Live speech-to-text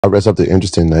I read something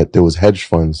interesting that there was hedge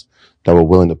funds that were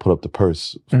willing to put up the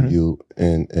purse for you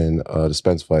in the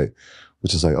Spence fight,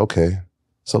 which is like, okay,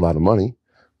 it's a lot of money.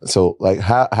 So like,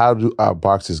 how do our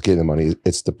boxers get the money?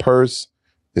 It's the purse,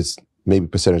 it's maybe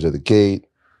percentage of the gate,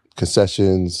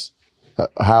 concessions.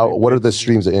 What are the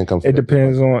streams of income? It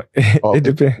depends on. It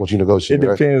depends. What you negotiate. It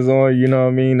depends on, you know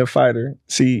what I mean, the fighter.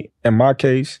 See, in my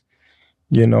case,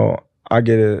 you know, I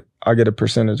get a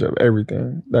percentage of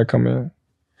everything that come in.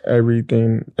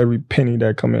 Everything, every penny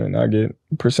that come in, I get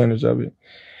a percentage of it.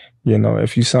 You know,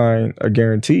 if you sign a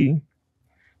guarantee,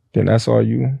 then that's all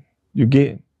you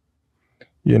get.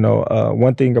 You know,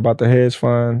 one thing about the hedge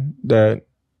fund that,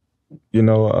 you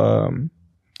know,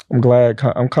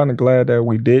 I'm kind of glad that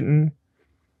we didn't,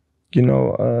 you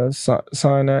know,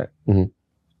 sign that,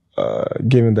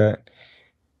 given that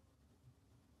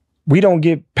we don't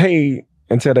get paid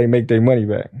until they make their money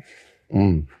back.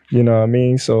 You know what I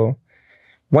mean? So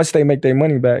once they make their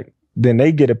money back, then they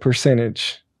get a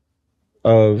percentage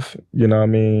of, you know what I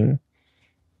mean,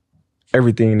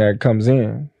 everything that comes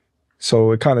in.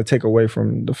 So it kind of take away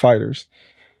from the fighters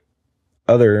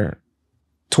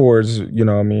towards, you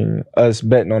know what I mean, us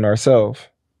betting on ourselves.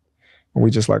 And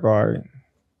we just like, all right,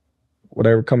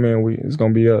 whatever come in, it's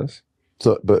going to be us.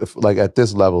 So, but if, like at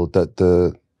this level, that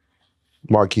the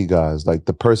marquee guys, like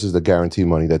the purse is the guarantee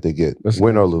money that they get,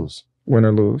 win or lose. Win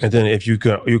or lose. And then if you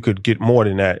could get more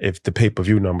than that if the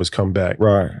pay-per-view numbers come back.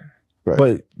 Right.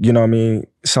 But, you know what I mean,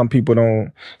 some people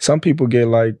get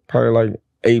like probably like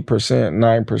 8%,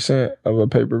 9% of a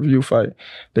pay-per-view fight.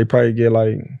 They probably get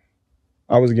like,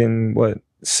 I was getting what,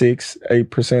 6,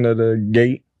 8% of the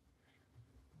gate.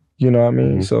 You know what I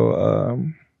mean? So,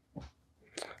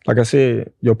 like I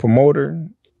said, your promoter,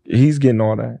 he's getting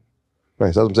all that.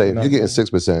 Right, so I'm saying, if you're getting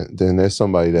 6%, then there's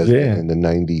somebody that's getting the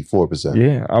 94%.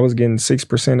 Yeah, I was getting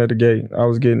 6% of the gate. I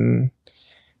was getting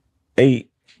 8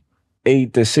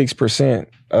 to 6%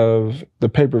 of the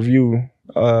pay-per-view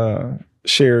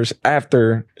shares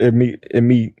after it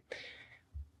meet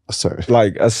Sorry.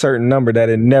 like a certain number that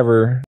it never